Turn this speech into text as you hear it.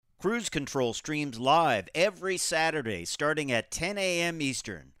Cruise Control streams live every Saturday starting at 10 a.m.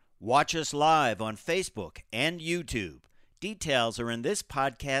 Eastern. Watch us live on Facebook and YouTube. Details are in this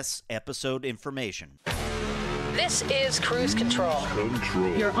podcast's episode information. This is Cruise Control.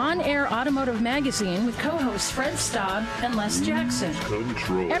 Your on-air automotive magazine with co-hosts Fred Staub and Les Jackson.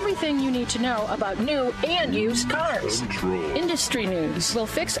 Everything you need to know about new and used cars. Industry news. We'll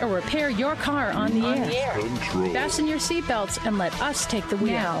fix or repair your car on the air. Fasten your seatbelts and let us take the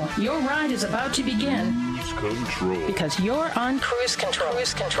wheel. Now, your ride is about to begin. Because you're on Cruise Control.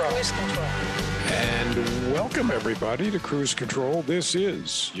 Cruise Control. Cruise Control. And welcome, everybody, to Cruise Control. This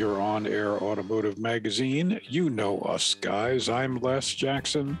is your on-air automotive magazine. You know us, guys. I'm Les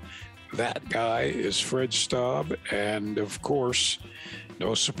Jackson. That guy is Fred Staub. And, of course,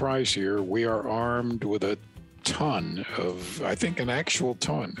 no surprise here, we are armed with a ton of, I think an actual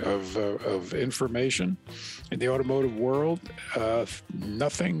ton of information in the automotive world.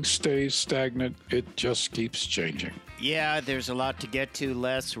 Nothing stays stagnant. It just keeps changing. Yeah, there's a lot to get to,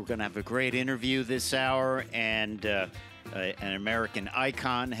 Les. We're going to have a great interview this hour, and an American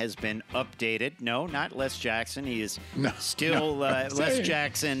icon has been updated. No, not Les Jackson. He is still Les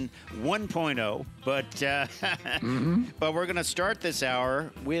Jackson 1.0. But we're going to start this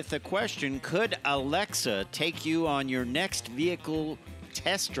hour with a question. Could Alexa take you on your next vehicle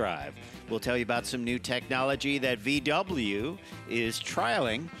test drive? We'll tell you about some new technology that VW is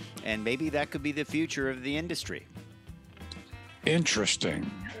trialing, and maybe that could be the future of the industry. Interesting.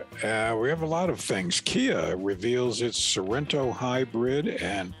 We have a lot of things. Kia reveals its Sorento hybrid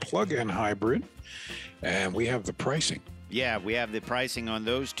and plug-in hybrid, and we have the pricing. Yeah, we have the pricing on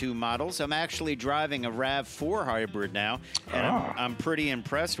those two models. I'm actually driving a RAV4 hybrid now, and I'm pretty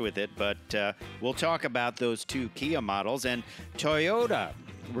impressed with it, but we'll talk about those two Kia models. And Toyota,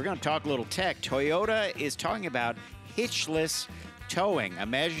 we're going to talk a little tech. Toyota is talking about hitchless towing.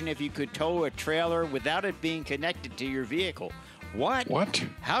 Imagine if you could tow a trailer without it being connected to your vehicle. What?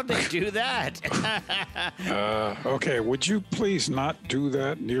 How'd they do that? Okay, would you please not do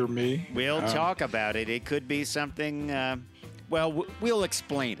that near me? We'll talk about it. It could be something, we'll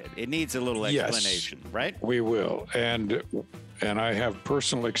explain it. It needs a little explanation, right? We will. And I have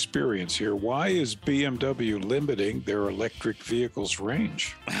personal experience here. Why is BMW limiting their electric vehicles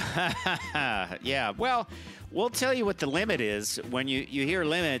range? Yeah, well, we'll tell you what the limit is. When you hear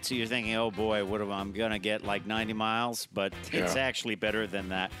limits, you're thinking, oh boy, what am I going to get, like 90 miles? But it's actually better than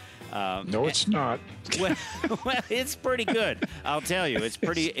that. No, it's not. well, it's pretty good. I'll tell you, it's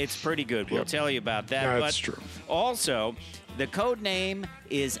pretty good. We'll tell you about that. That's true. Also, the code name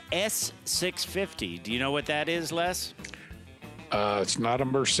is S650. Do you know what that is, Les? It's not a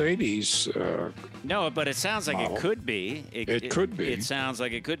Mercedes. No, but it sounds like model. It could be. It could be. It sounds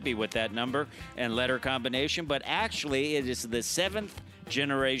like it could be with that number and letter combination, but actually it is the 7th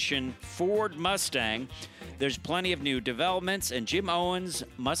generation Ford Mustang. There's plenty of new developments, and Jim Owens,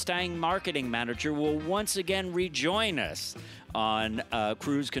 Mustang marketing manager, will once again rejoin us on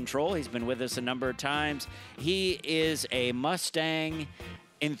Cruise Control. He's been with us a number of times. He is a Mustang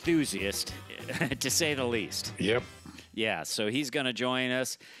enthusiast, to say the least. Yep. Yeah, so he's going to join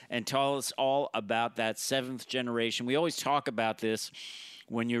us and tell us all about that 7th generation. We always talk about this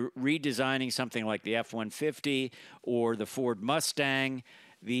when you're redesigning something like the F-150 or the Ford Mustang.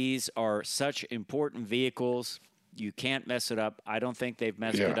 These are such important vehicles. You can't mess it up. I don't think they've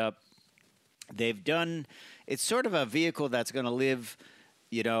messed it up. It's sort of a vehicle that's going to live,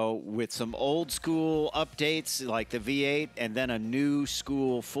 with some old school updates like the V8 and then a new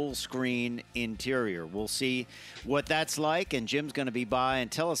school full screen interior. We'll see what that's like, and Jim's going to be by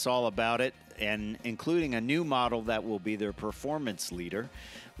and tell us all about it, and including a new model that will be their performance leader.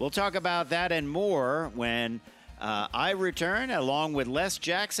 We'll talk about that and more when I return, along with Les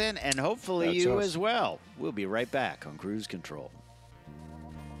Jackson and hopefully That's you us. as well. We'll be right back on Cruise Control.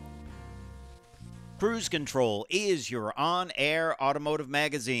 Cruise Control is your on-air automotive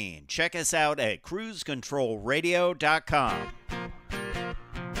magazine. Check us out at cruisecontrolradio.com.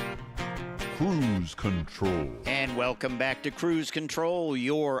 Cruise Control. And welcome back to Cruise Control,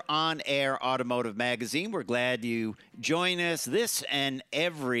 your on-air automotive magazine. We're glad you join us this and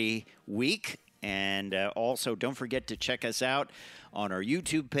every week. And also, don't forget to check us out on our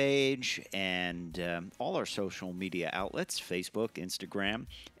YouTube page and all our social media outlets, Facebook, Instagram,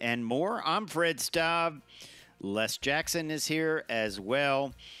 and more. I'm Fred Staub. Les Jackson is here as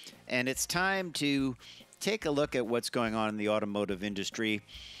well. And it's time to take a look at what's going on in the automotive industry.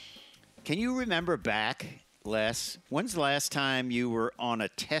 Can you remember back, Les, when's the last time you were on a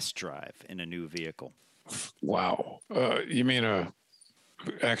test drive in a new vehicle? Wow. You mean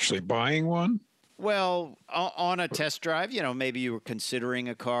actually buying one? Well, on a test drive, maybe you were considering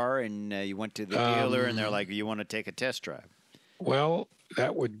a car and you went to the dealer and they're like, you want to take a test drive? Well,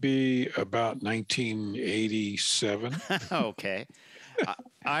 that would be about 1987. Okay.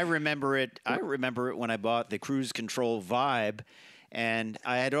 I remember it. I remember it when I bought the Cruise Control Vibe, and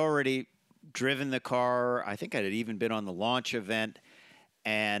I had already driven the car. I think I had even been on the launch event,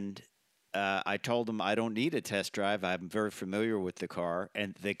 and I told him I don't need a test drive. I'm very familiar with the car,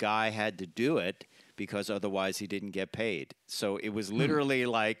 and the guy had to do it because otherwise he didn't get paid. So it was literally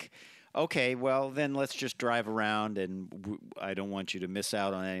like, okay, well, then let's just drive around, and I don't want you to miss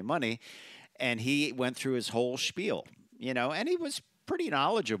out on any money. And he went through his whole spiel, and he was pretty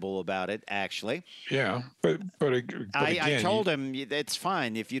knowledgeable about it, actually. Yeah, but again, I told him it's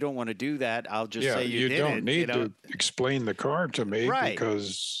fine if you don't want to do that. I'll just say you did it. You don't need to explain the car to me, right?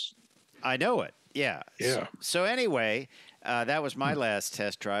 Because I know it. Yeah. Yeah. So anyway, that was my last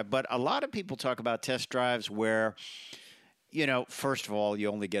test drive. But a lot of people talk about test drives where, first of all, you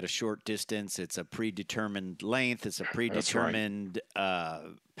only get a short distance. It's a predetermined length. It's a predetermined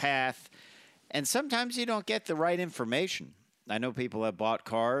path. And sometimes you don't get the right information. I know people have bought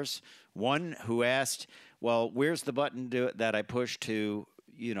cars. One who asked, well, where's the button that I push to,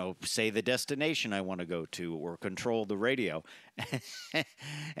 say the destination I want to go to or control the radio?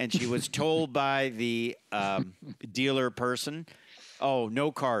 And she was told by the dealer person, oh,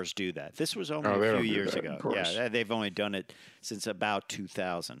 no cars do that. This was only a few years ago. Yeah, they've only done it since about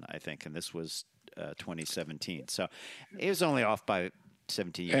 2000, I think, and this was 2017. So it was only off by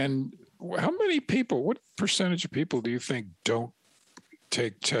 17 years. And how many people, what percentage of people do you think don't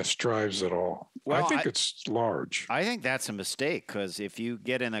take test drives at all? Well, I think it's large. I think that's a mistake, because if you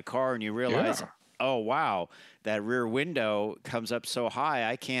get in a car and you realize, oh, wow, that rear window comes up so high,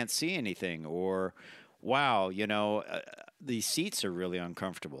 I can't see anything. Or, wow, these seats are really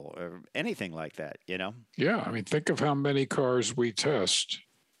uncomfortable, or anything like that, Yeah, I mean, think of how many cars we test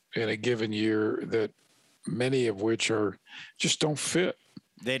in a given year that many of which just don't fit.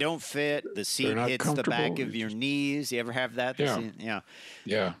 They don't fit. The seat hits the back of your knees. You ever have that?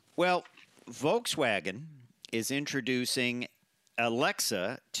 Yeah. Well, Volkswagen is introducing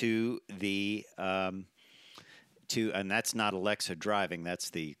Alexa to the and that's not Alexa driving. That's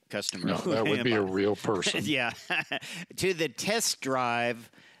the customer. No, that would be a real person. Yeah, to the test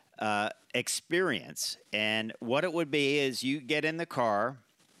drive experience. And what it would be is you get in the car,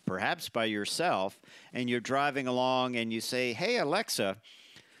 perhaps by yourself, and you're driving along, and you say, "Hey, Alexa,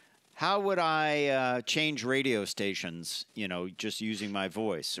 how would I change radio stations, just using my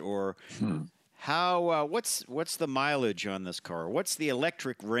voice?" Or how what's the mileage on this car? What's the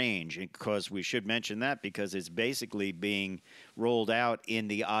electric range? Because we should mention that, because it's basically being rolled out in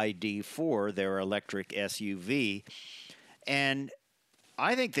the ID4, their electric SUV. And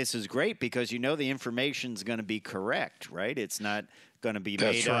I think this is great because the information's going to be correct, right? It's not going to be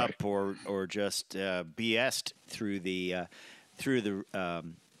made up or just BS'd through the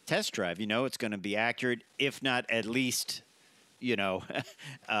test drive. It's going to be accurate, if not at least,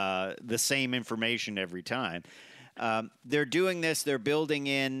 the same information every time. They're doing this. They're building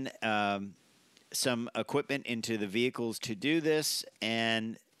in some equipment into the vehicles to do this,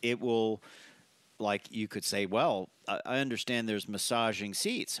 and it will, like you could say, well, I understand there's massaging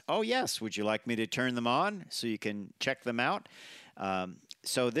seats. Oh, yes. Would you like me to turn them on so you can check them out?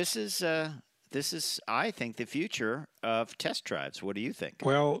 So this is, I think, the future of test drives. What do you think?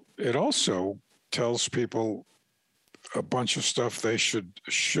 Well, it also tells people a bunch of stuff they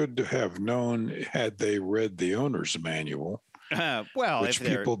should have known had they read the owner's manual. Well, which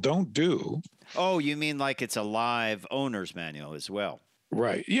people don't do. Oh, you mean like it's a live owner's manual as well?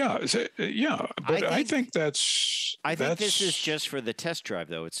 Right. Yeah. Yeah. But I think this is just for the test drive,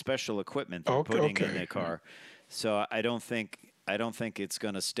 though. It's special equipment they're putting in the car. So I don't think it's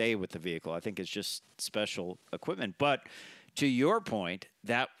going to stay with the vehicle. I think it's just special equipment. But to your point,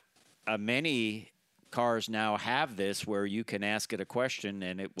 that many cars now have this, where you can ask it a question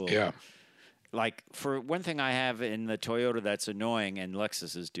and it will. Yeah. Like, for one thing I have in the Toyota that's annoying, and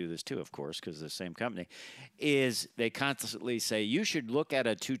Lexuses do this too, of course, because they're the same company, is they constantly say, you should look at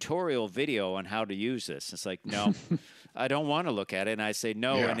a tutorial video on how to use this. It's like, no, I don't want to look at it. And I say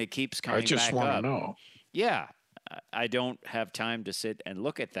no, and it keeps coming back up. I just want to know. Yeah. I don't have time to sit and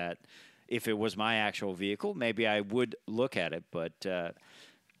look at that. If it was my actual vehicle, maybe I would look at it, but, I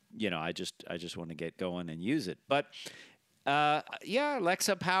just want to get going and use it. But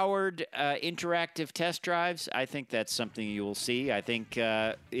Alexa-powered interactive test drives, I think that's something you will see. I think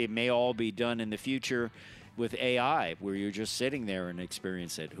it may all be done in the future with AI, where you're just sitting there and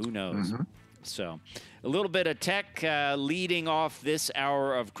experience it. Who knows? Mm-hmm. So a little bit of tech leading off this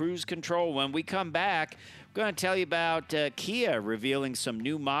hour of Cruise Control. When we come back, I'm going to tell you about Kia revealing some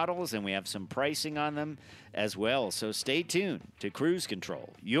new models, and we have some pricing on them as well. So stay tuned to Cruise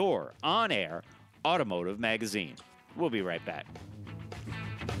Control, your on-air automotive magazine. We'll be right back.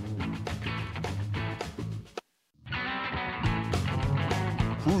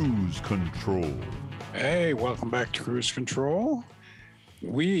 Cruise Control. Hey, welcome back to Cruise Control.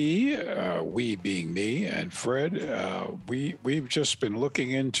 We being me and Fred, we've just been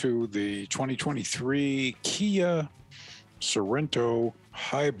looking into the 2023 Kia Sorento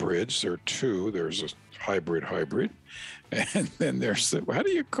hybrids. There are two. There's a hybrid, and then there's the, how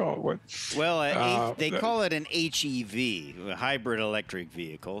do you call it? What? Well, they call it an HEV, a hybrid electric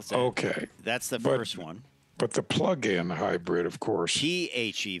vehicle. So okay. That's the first one. But the plug-in hybrid, of course.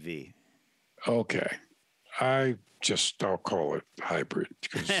 PHEV. Okay. I'll call it hybrid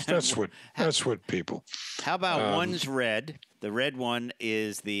because that's what people. How about one's red? The red one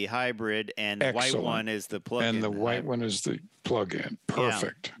is the hybrid, and the white one is the plug-in. And the white one is the plug-in.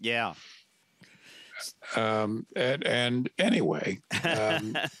 Perfect. Yeah. And anyway,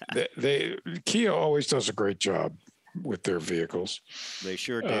 Kia always does a great job with their vehicles. They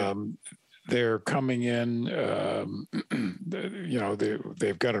sure do. They're coming in.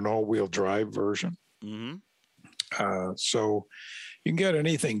 They've got an all-wheel drive version. Mm-hmm. So you can get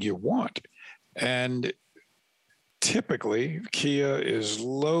anything you want. And typically, Kia is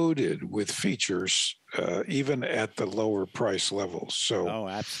loaded with features, even at the lower price levels. So, oh,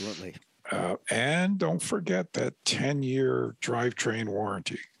 absolutely. And don't forget that 10-year drivetrain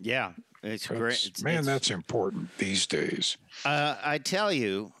warranty. Yeah, it's great. That's important these days. I tell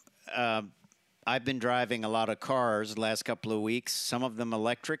you, I've been driving a lot of cars the last couple of weeks, some of them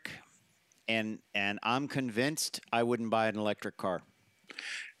electric. And I'm convinced I wouldn't buy an electric car.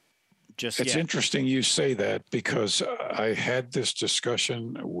 It's interesting you say that because I had this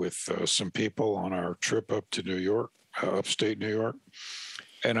discussion with some people on our trip up to New York, upstate New York,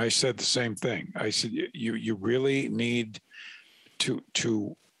 and I said the same thing. I said you really need to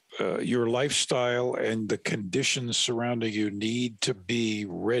your lifestyle and the conditions surrounding you need to be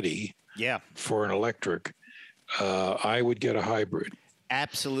ready. Yeah. For an electric. I would get a hybrid.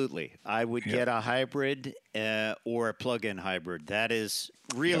 Absolutely. I would get a hybrid or a plug-in hybrid. That is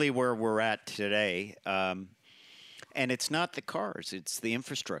really where we're at today. And it's not the cars. It's the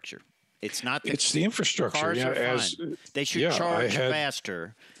infrastructure. It's the infrastructure. Cars are fine. They should charge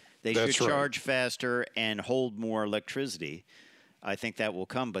faster. They should charge faster and hold more electricity. I think that will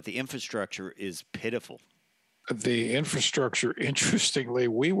come. But the infrastructure is pitiful. The infrastructure, interestingly,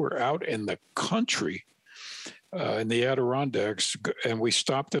 we were out in the country in the Adirondacks, and we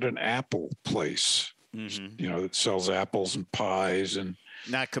stopped at an apple place, that sells apples and pies and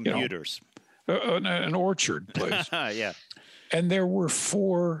not computers. An orchard place. Yeah. And there were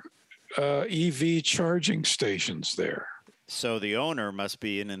 4 EV charging stations there. So the owner must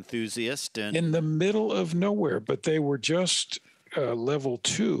be an enthusiast. And in the middle of nowhere, but they were just level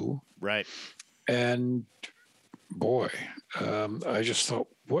 2. Right. And boy, I just thought,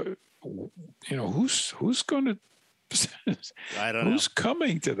 what? Who's going to? I don't know. Who's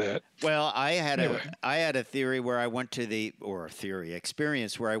coming to that? Well, I had a theory where I went to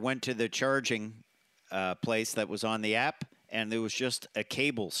experience where I went to the charging place that was on the app, and there was just a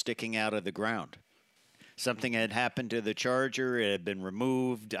cable sticking out of the ground. Something had happened to the charger; it had been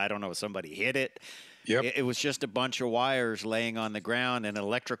removed. I don't know. Somebody hit it. Yep. It was just a bunch of wires laying on the ground and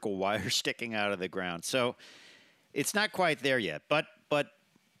electrical wires sticking out of the ground. So it's not quite there yet, but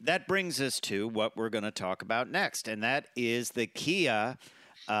that brings us to what we're going to talk about next, and that is the Kia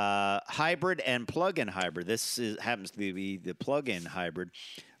hybrid and plug-in hybrid. This happens to be the plug-in hybrid.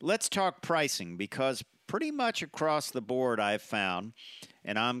 Let's talk pricing because pretty much across the board I've found,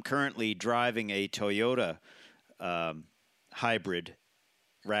 and I'm currently driving a Toyota hybrid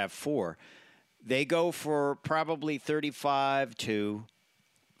RAV4, they go for probably 35 to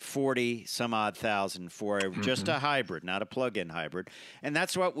 40 some odd thousand for just a hybrid, not a plug-in hybrid. And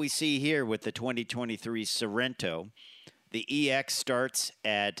that's what we see here with the 2023 Sorento. The EX starts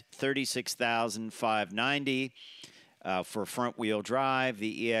at $36,590 for front-wheel drive.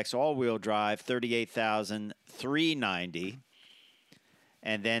 The EX all-wheel drive, $38,390.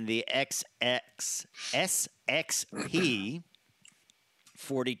 And then the SXP,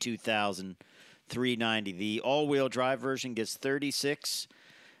 $42,390. The all-wheel drive version gets $36,000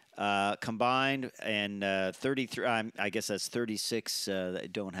 combined, and 33. I guess that's 36. I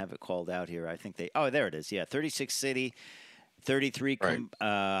don't have it called out here. I think there it is. Yeah, 36 city, 33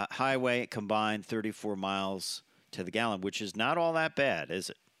 highway combined, 34 miles to the gallon, which is not all that bad, is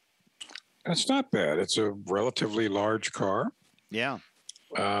it? That's not bad. It's a relatively large car. Yeah.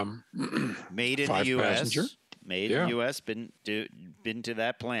 Um, Made in the 5 U.S. passenger. Made in Yeah. the U.S. Been to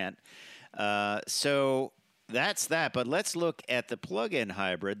that plant. So that's that. But let's look at the plug-in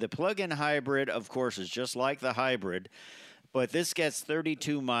hybrid. The plug-in hybrid, of course, is just like the hybrid, but this gets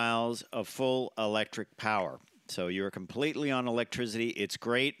 32 miles of full electric power. So you're completely on electricity. It's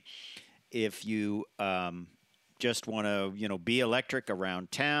great if you just want to, be electric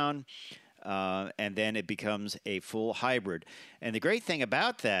around town. And then it becomes a full hybrid. And the great thing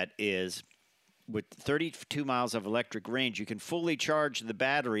about that is with 32 miles of electric range, you can fully charge the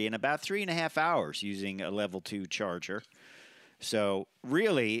battery in about 3.5 hours using a level 2 charger. So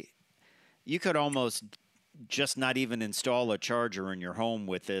really, you could almost just not even install a charger in your home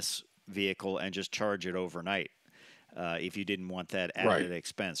with this vehicle and just charge it overnight. If you didn't want that added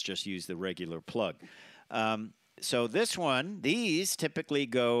expense, just use the regular plug. So these typically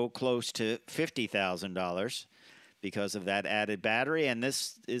go close to $50,000 because of that added battery, and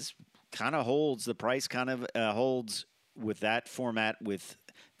this is kind of holds the price holds with that format with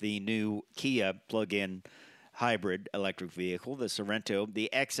the new Kia plug-in hybrid electric vehicle, the Sorento. The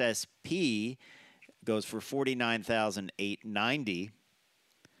XSP goes for $49,890,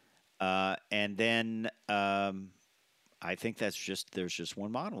 and then I think there's just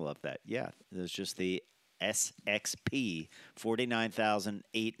one model of that. Yeah, there's just the SXP,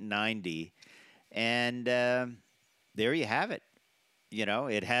 $49,890, and there you have it.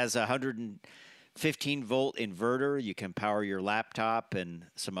 It has a 115-volt inverter. You can power your laptop and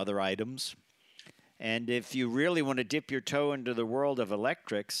some other items. And if you really want to dip your toe into the world of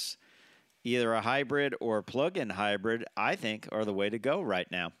electrics, either a hybrid or a plug-in hybrid, I think, are the way to go right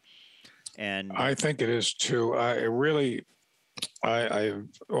now. And I think it is too. I've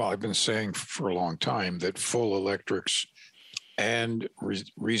been saying for a long time that full electrics and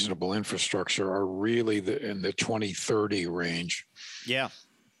reasonable infrastructure are really in the 2030 range. Yeah.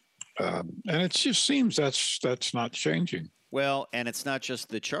 And it just seems that's not changing. Well, and it's not just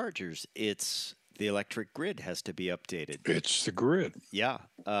the chargers. It's the electric grid has to be updated. It's the grid. Yeah.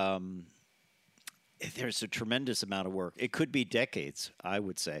 There's a tremendous amount of work. It could be decades, I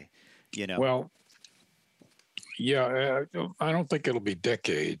would say. Well, yeah, I don't think it'll be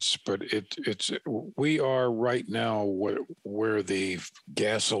decades, but we are right now where the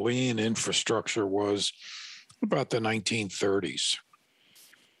gasoline infrastructure was about the 1930s.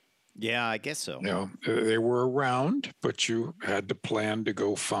 Yeah, I guess so. They were around, but you had to plan to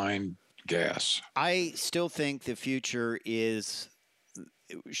go find gas. I still think the future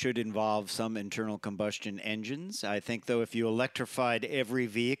should involve some internal combustion engines. I think, though, if you electrified every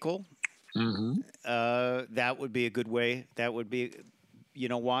vehicle, that would be a good way. That would be,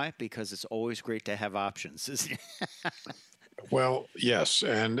 why? Because it's always great to have options, isn't it? Well, yes,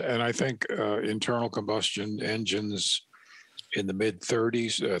 and I think internal combustion engines in the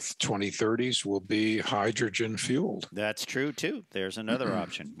mid-30s, 2030s, will be hydrogen fueled. That's true too. There's another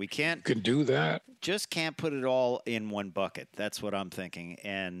option. We can do that. Just can't put it all in one bucket. That's what I'm thinking.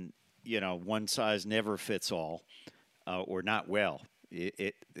 And one size never fits all, or not well.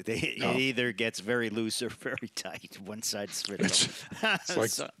 It either gets very loose or very tight. One size fits all.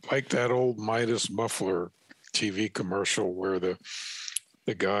 It's like that old Midas muffler TV commercial where the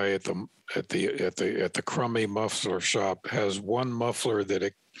guy at the crummy muffler shop has one muffler that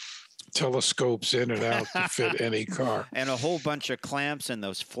it telescopes in and out to fit any car, and a whole bunch of clamps and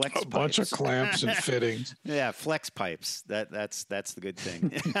those flex pipes. Bunch of clamps and fittings. Yeah, flex pipes. That's the good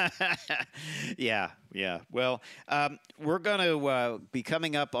thing. Yeah. Well, we're going to be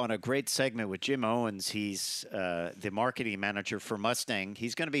coming up on a great segment with Jim Owens. He's the marketing manager for Mustang.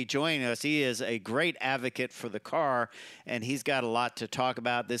 He's going to be joining us. He is a great advocate for the car, and he's got a lot to talk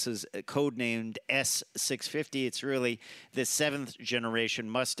about. This is codenamed S650. It's really the 7th generation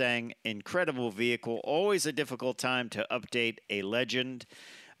Mustang. Incredible vehicle. Always a difficult time to update a legend,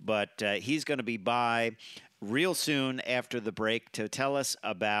 but he's going to be by real soon after the break to tell us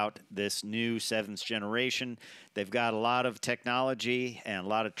about this new 7th generation. They've got a lot of technology and a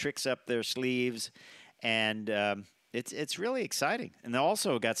lot of tricks up their sleeves, and it's really exciting. And they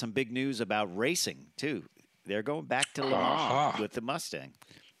also got some big news about racing too. They're going back to Le Mans with the Mustang.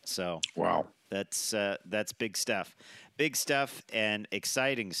 So wow, that's big stuff. Big stuff and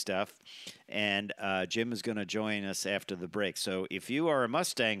exciting stuff. And Jim is going to join us after the break. So if you are a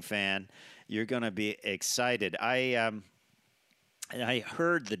Mustang fan, you're going to be excited. I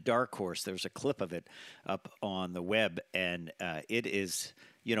heard the Dark Horse. There's a clip of it up on the web, and it is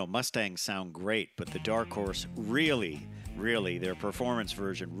Mustangs sound great, but the Dark Horse really, their performance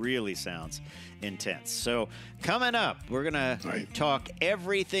version really sounds intense. So coming up, we're going to talk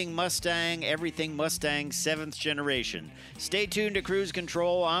everything Mustang 7th generation. Stay tuned to Cruise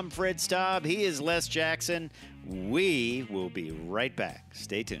Control. I'm Fred Staub. He is Les Jackson. We will be right back.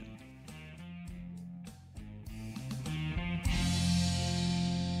 Stay tuned.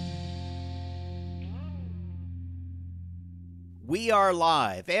 We are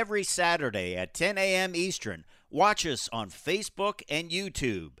live every Saturday at 10 a.m. Eastern. Watch us on Facebook and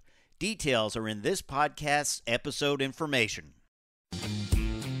YouTube. Details are in this podcast's episode information.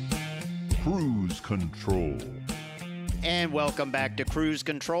 Cruise Control. And welcome back to Cruise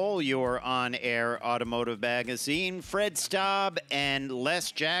Control, your on-air automotive magazine. Fred Staub and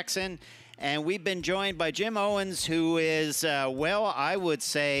Les Jackson. And we've been joined by Jim Owens, who is, I would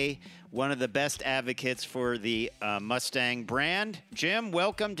say, one of the best advocates for the Mustang brand. Jim,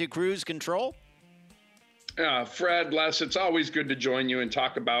 welcome to Cruise Control. Fred, Les, it's always good to join you and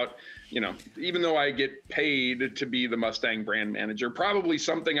talk about, even though I get paid to be the Mustang brand manager, probably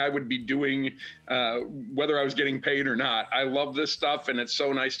something I would be doing whether I was getting paid or not. I love this stuff, and it's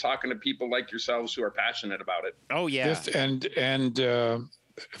so nice talking to people like yourselves who are passionate about it. Oh, yeah. And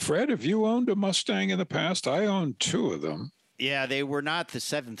Fred, have you owned a Mustang in the past? I owned 2 of them. Yeah, they were not the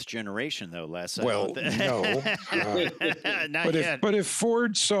 7th generation, though, Les. Well, no. Not yet. But if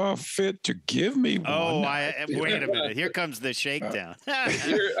Ford saw fit to give me one. Wait a minute. Here comes the shakedown.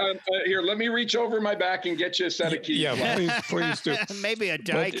 Here, let me reach over my back and get you a set of keys. Yeah, please do. Maybe a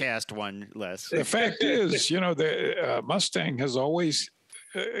die-cast one, Les. The fact is, the Mustang has always...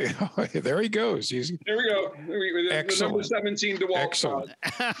 there he goes. There we go. Excellent. The number 17 DeWalt. Excellent.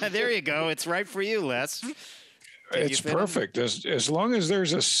 There you go. It's right for you, Les. It's perfect. As long as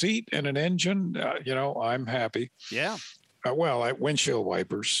there's a seat and an engine, I'm happy. Yeah. Windshield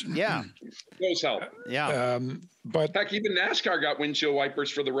wipers. Yeah. Those help. Yeah. But in fact, even NASCAR got windshield wipers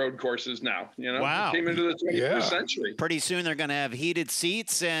for the road courses now. Wow. It came into the 21st century. Pretty soon they're going to have heated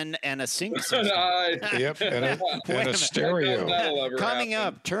seats and a sync system. Yep, and a stereo. Coming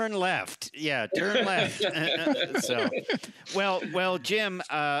up, turn left. Yeah, turn left. Jim,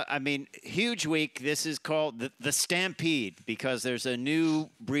 huge week. This is called the Stampede because there's a new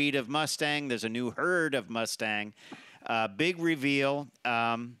breed of Mustang. There's a new herd of Mustang. Big reveal.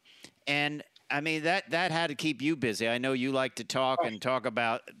 And that had to keep you busy. I know you like to talk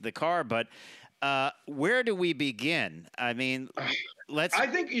about the car, but where do we begin? I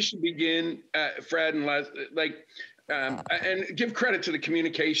think you should begin, Fred and Les, and give credit to the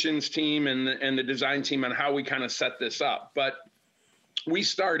communications team and the design team on how we kind of set this up. But we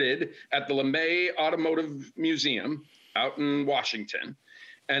started at the LeMay Automotive Museum out in Washington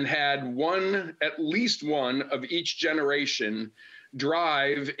and had at least one of each generation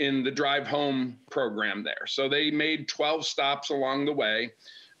drive in the drive home program there. So they made 12 stops along the way.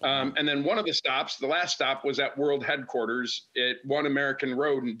 And then one of the stops, the last stop, was at World Headquarters at One American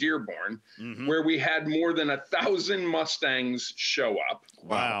Road in Dearborn, where we had more than 1,000 Mustangs show up.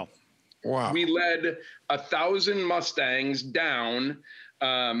 Wow. We led 1,000 Mustangs down.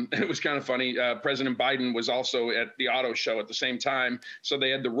 It was kind of funny. President Biden was also at the auto show at the same time. So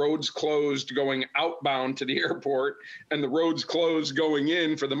they had the roads closed going outbound to the airport and the roads closed going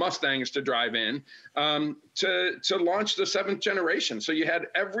in for the Mustangs to drive in to launch the 7th generation. So you had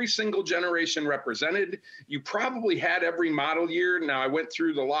every single generation represented. You probably had every model year. Now I went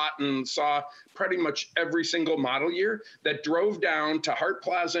through the lot and saw pretty much every single model year that drove down to Hart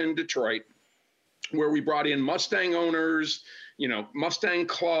Plaza in Detroit, where we brought in Mustang owners, Mustang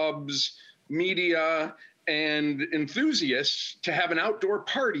clubs, media, and enthusiasts to have an outdoor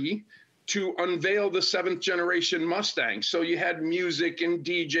party to unveil the 7th generation Mustang. So you had music and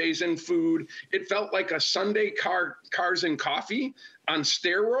DJs and food. It felt like a Sunday cars and coffee on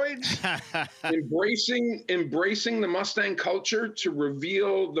steroids, embracing the Mustang culture to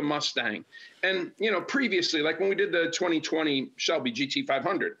reveal the Mustang. And, previously, like when we did the 2020 Shelby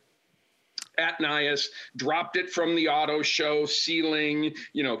GT500, at NIAS, dropped it from the auto show ceiling,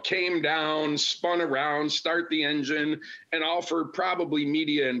 came down, spun around, start the engine, and all for probably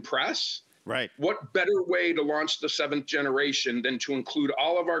media and press. Right. What better way to launch the 7th generation than to include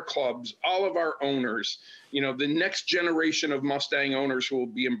all of our clubs, all of our owners, the next generation of Mustang owners who will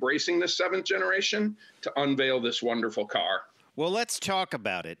be embracing the 7th generation to unveil this wonderful car. Well, let's talk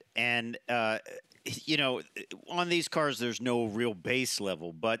about it. And, on these cars, there's no real base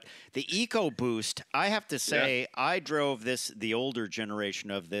level, but the EcoBoost, I have to say, I drove the older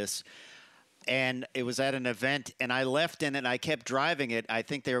generation of this. and it was at an event, and I left in it. And I kept driving it. I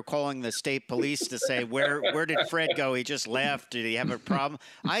think they were calling the state police to say, where did Fred go? He just left. Did he have a problem?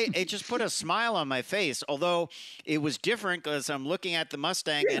 It just put a smile on my face, although it was different because I'm looking at the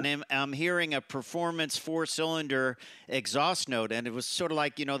Mustang and I'm hearing a performance 4-cylinder exhaust note, and it was sort of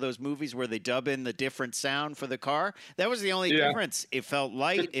like, those movies where they dub in the different sound for the car. That was the only difference. It felt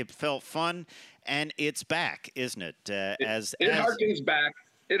light. It felt fun. And it's back, isn't it? It harkens back.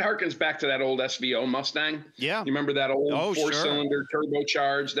 It harkens back to that old SVO Mustang. Yeah. You remember that old 4-cylinder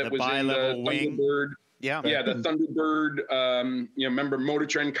turbocharged that was in the wing. Thunderbird? Yeah. Yeah, the Thunderbird. Remember Motor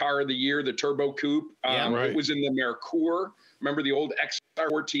Trend Car of the Year, the Turbo Coupe? It was in the Mercure. Remember the old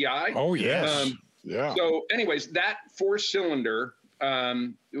XR4 Ti? Oh, yes. Yeah. So anyways, that 4-cylinder,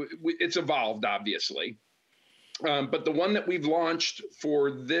 it's evolved, obviously. But the one that we've launched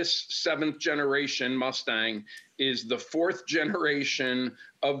for this 7th generation Mustang is the 4th generation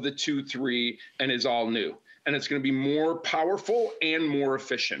of the 2.3 and is all new. And it's going to be more powerful and more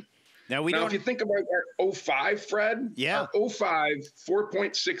efficient. Now, if you think about our 05, Fred, our 05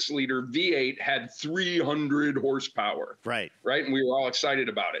 4.6 liter V8 had 300 horsepower. Right. And we were all excited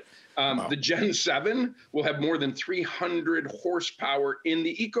about it. The Gen 7 will have more than 300 horsepower in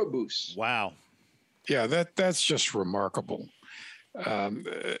the EcoBoost. Wow. Yeah, that's just remarkable,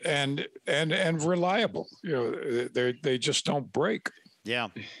 and reliable. They just don't break. Yeah.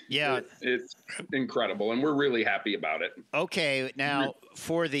 It's incredible, and we're really happy about it. Okay, now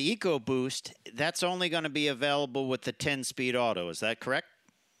for the EcoBoost, that's only going to be available with the 10-speed auto. Is that correct?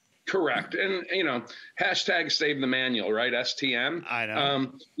 Correct. And, hashtag save the manual, right? STM. I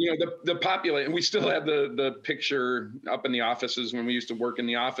know. The popular, and we still have the picture up in the offices when we used to work in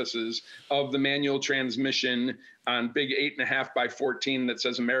the offices of the manual transmission on big 8.5 by 14 that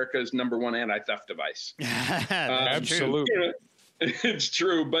says America's #1 anti-theft device. Absolutely. It's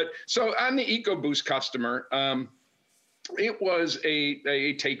true. But so on the EcoBoost customer, it was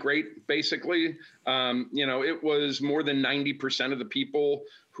a take rate, basically. It was more than 90% of the people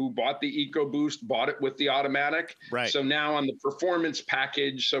who bought the EcoBoost bought it with the automatic. Right. So now on the performance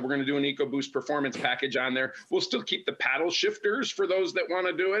package, so we're going to do an EcoBoost performance package on there. We'll still keep the paddle shifters for those that want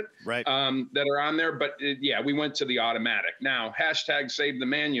to do it. Right. That are on there. But we went to the automatic. Now, hashtag save the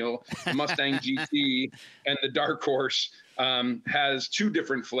manual, the Mustang GT and the Dark Horse has 2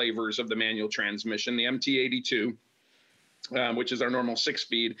 different flavors of the manual transmission, the MT82. Which is our normal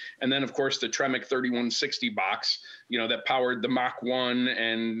 6-speed. And then, of course, the Tremec 3160 box, that powered the Mach 1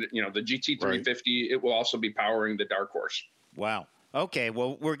 and, the GT350. Right. It will also be powering the Dark Horse. Wow. Okay.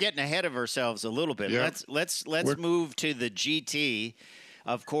 Well, we're getting ahead of ourselves a little bit. Yeah. Let's move to the GT.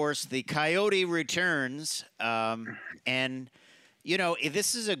 Of course, the Coyote returns. And,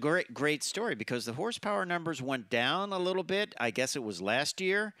 this is a great story because the horsepower numbers went down a little bit. I guess it was last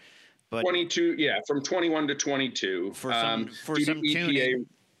year. But 22, from 21 to 22 for some EPA, tuning.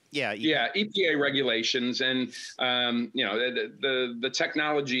 EPA regulations, and the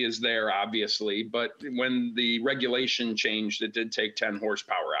technology is there, obviously. But when the regulation changed, it did take 10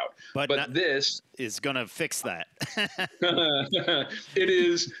 horsepower out. But this is going to fix that. It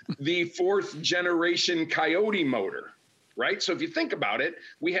is the 4th generation Coyote motor, right? So if you think about it,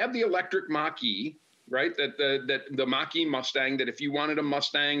 we have the electric Mach-E. Right, that the Mach-E Mustang, that if you wanted a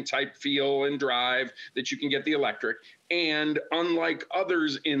Mustang type feel and drive, that you can get the electric. And unlike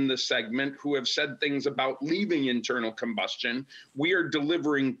others in the segment who have said things about leaving internal combustion, we are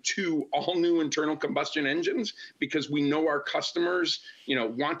delivering 2 all-new internal combustion engines because we know our customers,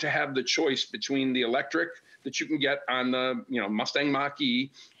 want to have the choice between the electric that you can get on the, Mustang Mach-E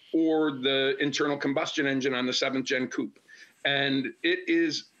or the internal combustion engine on the 7th Gen Coupe. And it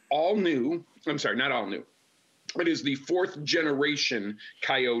is all new. I'm sorry, not all new. It is the 4th generation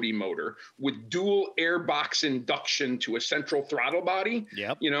Coyote motor with dual airbox induction to a central throttle body.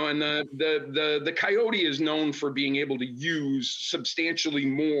 Yep. And the Coyote is known for being able to use substantially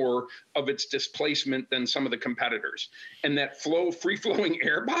more of its displacement than some of the competitors. And that free-flowing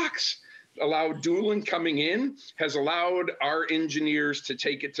airbox allowed dueling coming in has allowed our engineers to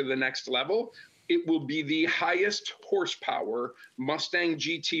take it to the next level. It will be the highest horsepower Mustang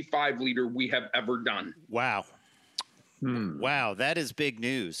GT 5-liter we have ever done. Wow. Wow, that is big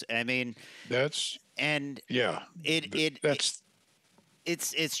news. I mean,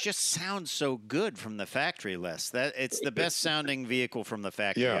 It's just sounds so good from the factory, Les. That it's the best sounding vehicle from the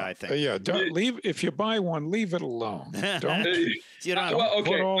factory, I think. Don't leave if you buy one, leave it alone. Don't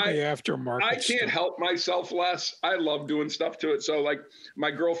put all the aftermarket. I can't help myself, Les. I love doing stuff to it. So, like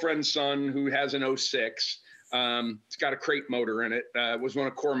my girlfriend's son, who has an 06, It's got a crate motor in it. It was one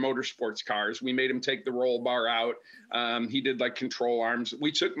of Core Motorsports cars. We made him take the roll bar out. He did like control arms.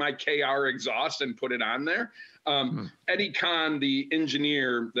 We took my KR exhaust and put it on there. Eddie Kahn, the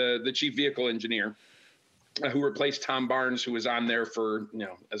engineer, the chief vehicle engineer, who replaced Tom Barnes, who was on there for,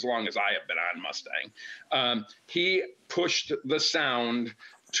 as long as I have been on Mustang. He pushed the sound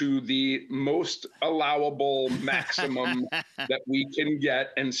to the most allowable maximum that we can get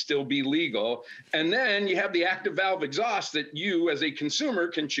and still be legal. And then you have the active valve exhaust that you as a consumer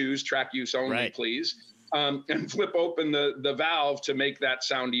can choose track use only, please, and flip open the valve to make that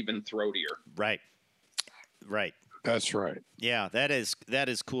sound even throatier. Right. That's right. Yeah, that is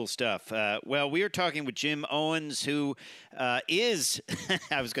cool stuff. Well, we are talking with Jim Owens, who is,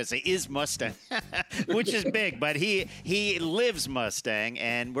 I was going to say is Mustang, which is big, but he lives Mustang.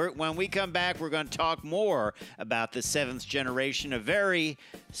 And when we come back, we're going to talk more about the 7th generation, a very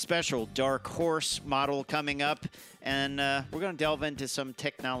special dark horse model coming up. And we're going to delve into some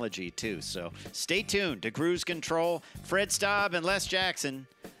technology, too. So stay tuned to Cruise Control. Fred Staub and Les Jackson.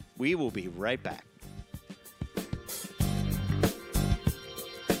 We will be right back.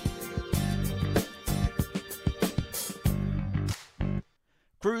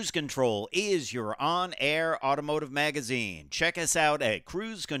 Cruise Control is your on-air automotive magazine. Check us out at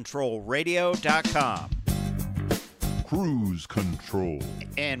cruisecontrolradio.com. Cruise Control.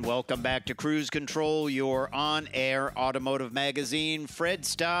 And welcome back to Cruise Control, your on-air automotive magazine. Fred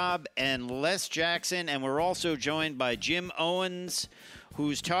Staub and Les Jackson, and we're also joined by Jim Owens,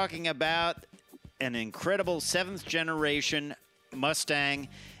 who's talking about an incredible 7th generation Mustang.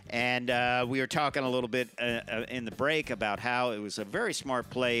 And we were talking a little bit in the break about how it was a very smart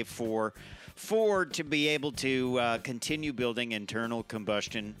play for Ford to be able to continue building internal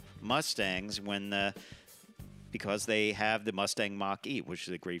combustion Mustangs because they have the Mustang Mach-E, which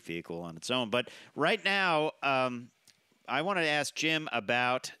is a great vehicle on its own. But right now, I want to ask Jim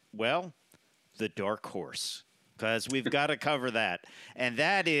about, the dark horse, because we've got to cover that. And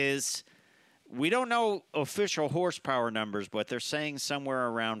that is... We don't know official horsepower numbers, but they're saying somewhere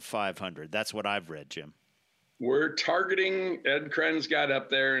around 500. That's what I've read, Jim. We're targeting, Ed Krenz got up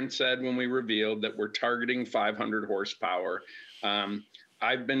there and said when we revealed that we're targeting 500 horsepower.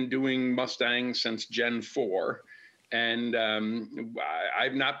 I've been doing Mustang since Gen 4, and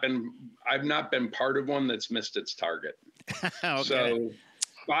I've not been part of one that's missed its target. Okay. So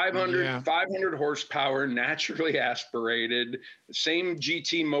 500 horsepower, naturally aspirated, same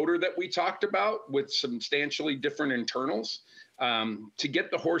GT motor that we talked about with substantially different internals. To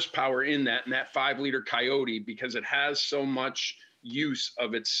get the horsepower in that 5-liter Coyote, because it has so much use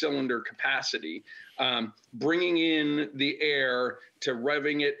of its cylinder capacity, bringing in the air to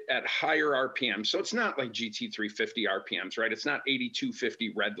revving it at higher RPM. So it's not like GT350 RPMs, right? It's not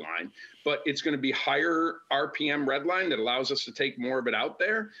 8250 redline, but it's going to be higher RPM redline that allows us to take more of it out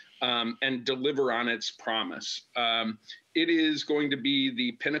there and deliver on its promise. It is going to be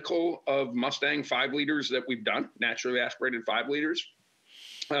the pinnacle of Mustang 5 liters that we've done, naturally aspirated 5 liters.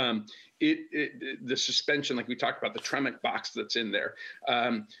 The suspension, like we talked about, the Tremec box that's in there,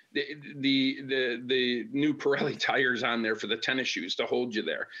 the new Pirelli tires on there for the tennis shoes to hold you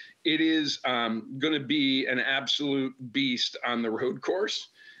there. It is going to be an absolute beast on the road course.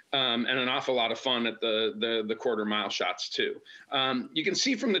 And an awful lot of fun at the quarter mile shots too. You can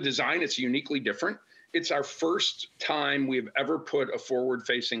see from the design, it's uniquely different. It's our first time we've ever put a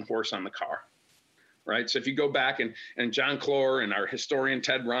forward-facing horse on the car. Right. So if you go back and John Clore and our historian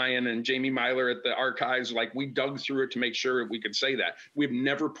Ted Ryan and Jamie Myler at the archives, like we dug through it to make sure we could say that. We've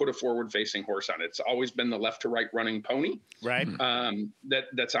never put a forward-facing horse on it. It's always been the left to right running pony. Right.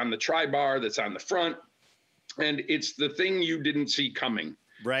 That's on the tri-bar, that's on the front. And it's the thing you didn't see coming.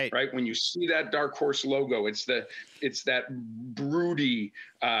 Right. When you see that dark horse logo, it's that broody,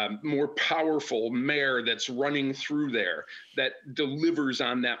 more powerful mare that's running through there that delivers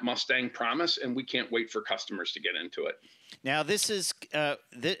on that Mustang promise. And we can't wait for customers to get into it. Now, this is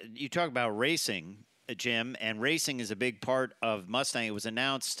you talk about racing, Jim, and racing is a big part of Mustang. It was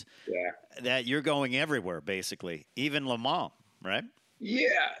announced that you're going everywhere, basically, even Le Mans, right?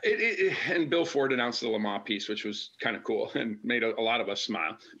 Yeah, and Bill Ford announced the Le Mans piece, which was kind of cool and made a lot of us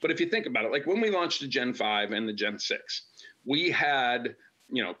smile. But if you think about it, like when we launched the Gen 5 and the Gen 6, we had,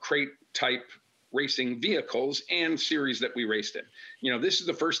 crate type racing vehicles and series that we raced in. This is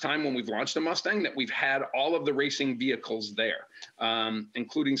the first time when we've launched a Mustang that we've had all of the racing vehicles there,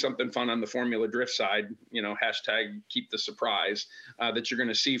 including something fun on the Formula Drift side, hashtag keep the surprise, that you're going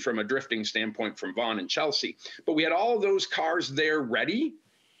to see from a drifting standpoint from Vaughn and Chelsea. But we had all of those cars there ready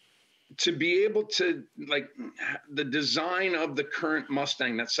to be able to, like, the design of the current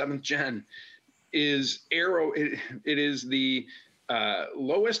Mustang, that 7th gen, is it is the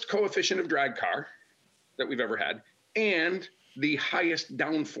lowest coefficient of drag car that we've ever had, and the highest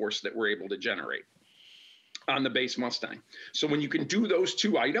downforce that we're able to generate on the base Mustang. So when you can do those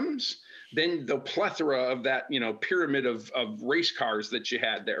two items, then the plethora of that, pyramid of race cars that you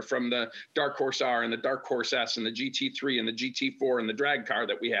had there, from the Dark Horse R and the Dark Horse S and the GT3 and the GT4 and the drag car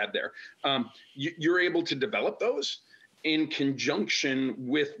that we had there, you're able to develop those in conjunction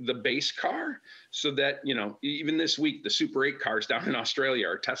with the base car, so that, even this week, the Super 8 cars down in Australia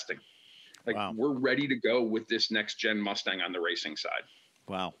are testing. Wow. We're ready to go with this next gen Mustang on the racing side.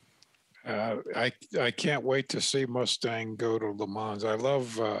 Wow. I can't wait to see Mustang go to Le Mans. I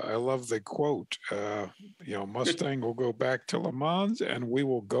love the quote. Mustang will go back to Le Mans, and we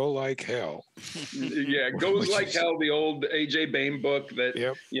will go like hell. Yeah, goes like hell. The old AJ Bain book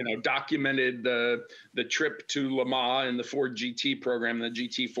that documented the trip to Le Mans in the Ford GT program, the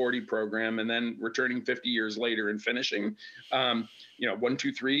GT40 program, and then returning 50 years later and finishing. 1,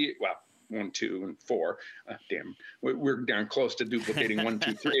 2, 3. Well. 1, 2, and 4. Damn, we're down close to duplicating 1,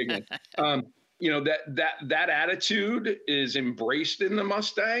 2, 3 again. That attitude is embraced in the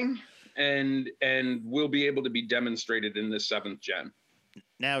Mustang, and will be able to be demonstrated in this 7th gen.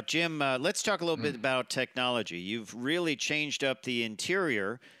 Now, Jim, let's talk a little bit about technology. You've really changed up the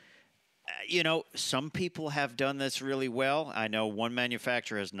interior. Some people have done this really well. I know one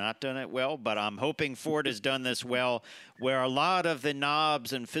manufacturer has not done it well, but I'm hoping Ford has done this well, where a lot of the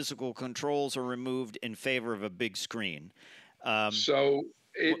knobs and physical controls are removed in favor of a big screen. What's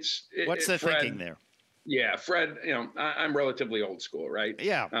the thinking there? Yeah, Fred, I'm relatively old school, right?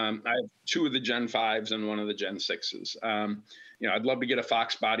 Yeah. I have 2 of the Gen 5s and 1 of the Gen 6s. I'd love to get a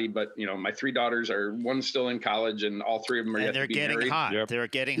Fox body, but, my 3 daughters one's still in college, and all 3 of them are yet to be married. Hot. Yep. They're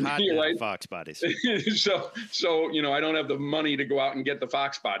getting hot now, right? Fox bodies. So, I don't have the money to go out and get the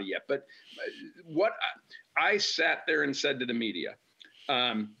Fox body yet. But what I sat there and said to the media,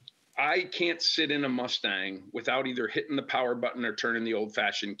 I can't sit in a Mustang without either hitting the power button or turning the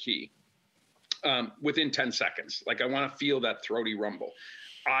old-fashioned key within 10 seconds. I want to feel that throaty rumble.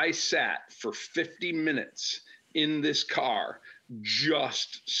 I sat for 50 minutes in this car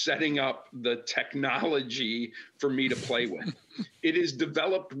just setting up the technology for me to play with. It is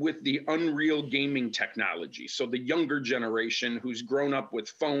developed with the Unreal gaming technology. So the younger generation who's grown up with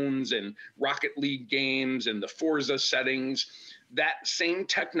phones and Rocket League games and the Forza settings, that same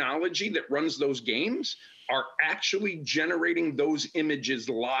technology that runs those games are actually generating those images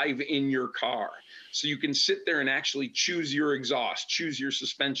live in your car. So you can sit there and actually choose your exhaust, choose your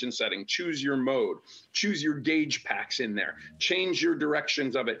suspension setting, choose your mode, choose your gauge packs in there, change your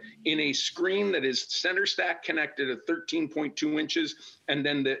directions of it in a screen that is center stack connected at 13.2 inches, and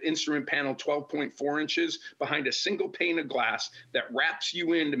then the instrument panel 12.4 inches behind a single pane of glass that wraps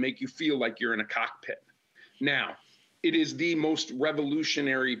you in to make you feel like you're in a cockpit. Now, it is the most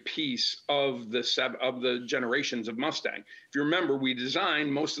revolutionary piece of the generations of Mustang. If you remember, we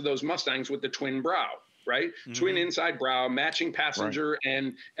designed most of those Mustangs with the twin brow, right? Mm-hmm. Twin inside brow, matching passenger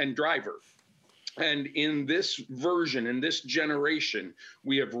and driver. And in this version, in this generation,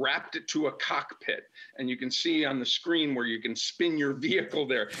 we have wrapped it to a cockpit. And you can see on the screen where you can spin your vehicle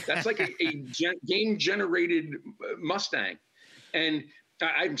there. That's like a game-generated Mustang. And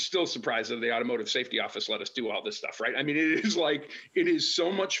I'm still surprised that the Automotive Safety Office let us do all this stuff, right? I mean, it is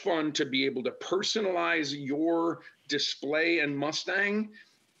so much fun to be able to personalize your display and Mustang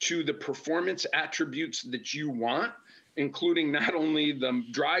to the performance attributes that you want, including not only the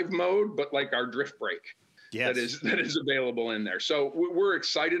drive mode, but like our drift brake. Yes. That is available in there. So we're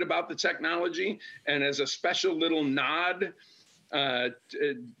excited about the technology. And as a special little nod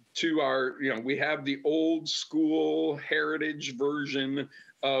to our, we have the old school heritage version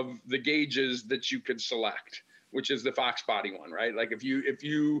of the gauges that you could select, which is the Fox body one, right? Like if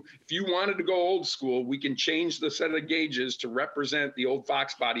you wanted to go old school, we can change the set of gauges to represent the old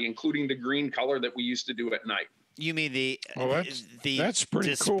Fox body, including the green color that we used to do at night. You mean the that's pretty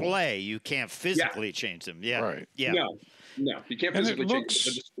display? Cool. You can't physically change them. Yeah. Right. Yeah. No, you can't physically change it.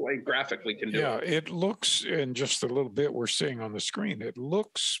 The display graphically can do it. Yeah, it looks, in just a little bit we're seeing on the screen, it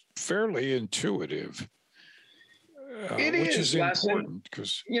looks fairly intuitive. Which is important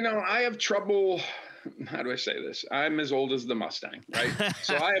because I have trouble. How do I say this? I'm as old as the Mustang, right?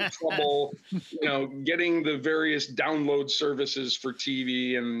 So I have trouble, getting the various download services for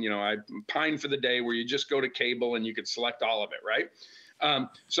TV, and I pine for the day where you just go to cable and you can select all of it, right?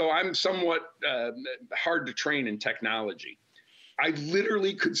 So I'm somewhat hard to train in technology. I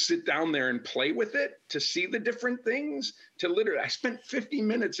literally could sit down there and play with it to see the different things. I spent 50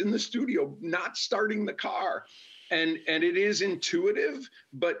 minutes in the studio not starting the car and it is intuitive,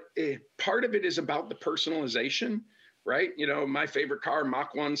 but part of it is about the personalization. Right. You know, my favorite car,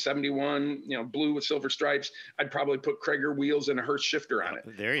 Mach 1 71, you know, blue with silver stripes. I'd probably put Krager wheels and a Hurst shifter on it.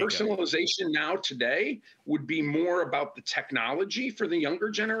 There you Personalization go. now today would be more about the technology for the younger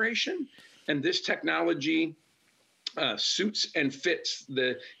generation. And this technology suits and fits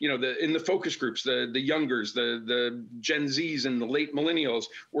in the focus groups, the youngers, the Gen Zs and the late millennials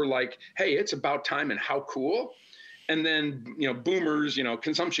were like, hey, it's about time and how cool. And then, you know, boomers, you know,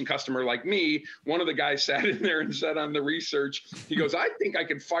 consumption customer like me, one of the guys sat in there and said on the research, he goes, I think I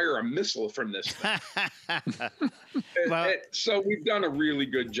could fire a missile from this thing. So we've done a really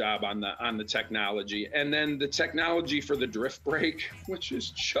good job on the technology. And then the technology for the drift brake, which is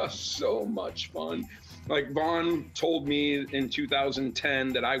just so much fun. Like Vaughn told me in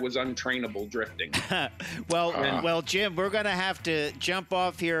 2010 that I was untrainable drifting. Well, Jim, we're going to have to jump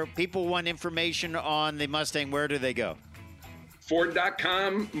off here. People want information on the Mustang. Where do they go?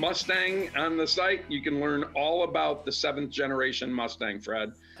 Ford.com, Mustang on the site. You can learn all about the 7th generation Mustang,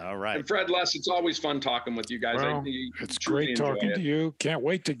 Fred. All right. And Fred, Les, it's always fun talking with you guys. Well, it's great talking to you. Can't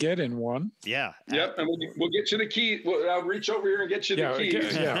wait to get in one. Yeah. Yep. And we'll get you the key. I'll reach over here and get you the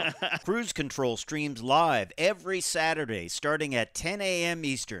keys. Yeah. Cruise Control streams live every Saturday starting at 10 a.m.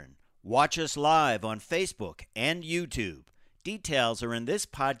 Eastern. Watch us live on Facebook and YouTube. Details are in this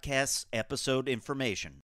podcast's episode information.